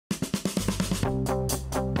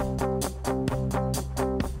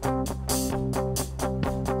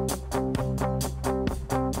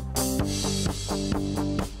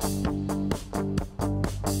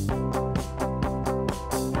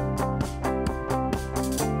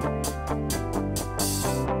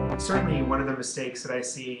Certainly one of the mistakes that I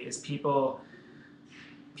see is people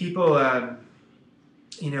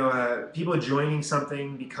joining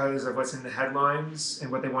something because of what's in the headlines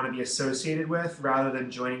and what they want to be associated with, rather than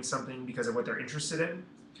joining something because of what they're interested in.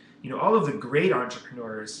 All of the great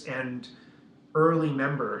entrepreneurs and early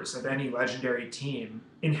members of any legendary team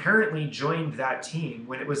inherently joined that team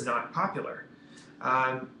when it was not popular.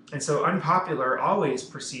 And so unpopular always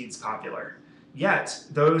precedes popular. Yet,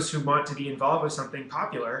 those who want to be involved with something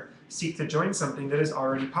popular seek to join something that is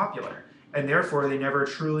already popular. And therefore, they never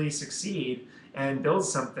truly succeed and build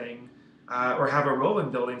something or have a role in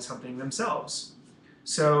building something themselves.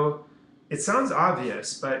 So it sounds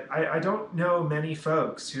obvious, but I don't know many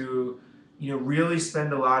folks who really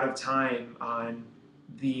spend a lot of time on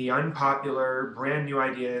the unpopular, brand new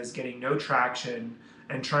ideas, getting no traction,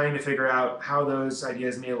 and trying to figure out how those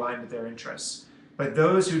ideas may align with their interests. But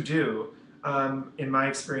those who do, in my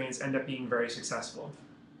experience, end up being very successful.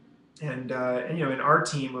 And in our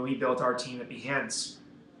team, when we built our team at Behance,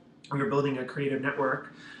 we were building a creative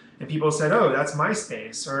network, and people said, "Oh, that's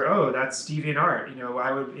MySpace," or "Oh, that's DeviantArt."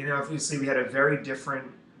 Obviously we had a very different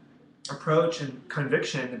approach and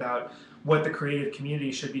conviction about what the creative community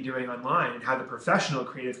should be doing online and how the professional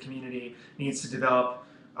creative community needs to develop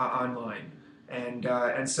online.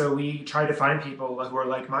 And so we tried to find people who are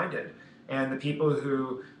like-minded, and the people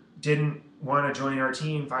who didn't want to join our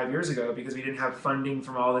team 5 years ago because we didn't have funding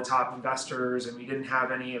from all the top investors and we didn't have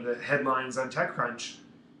any of the headlines on TechCrunch.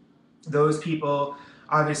 Those people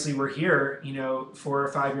obviously were here, 4 or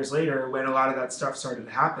 5 years later when a lot of that stuff started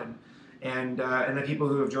to happen. And the people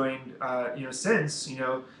who have joined, since,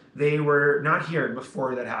 they were not here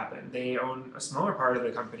before that happened. They own a smaller part of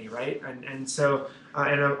the company, right? So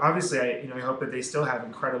obviously, I hope that they still have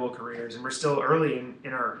incredible careers, and we're still early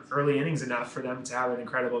in our early innings enough for them to have an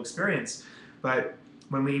incredible experience. But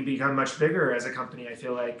when we become much bigger as a company, I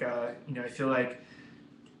feel like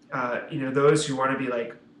those who want to be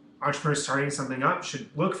like entrepreneurs starting something up should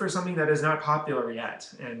look for something that is not popular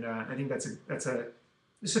yet. And I think that's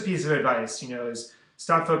just a piece of advice, is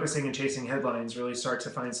stop focusing and chasing headlines, really start to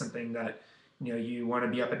find something that you want to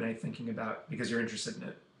be up at night thinking about because you're interested in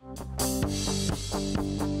it.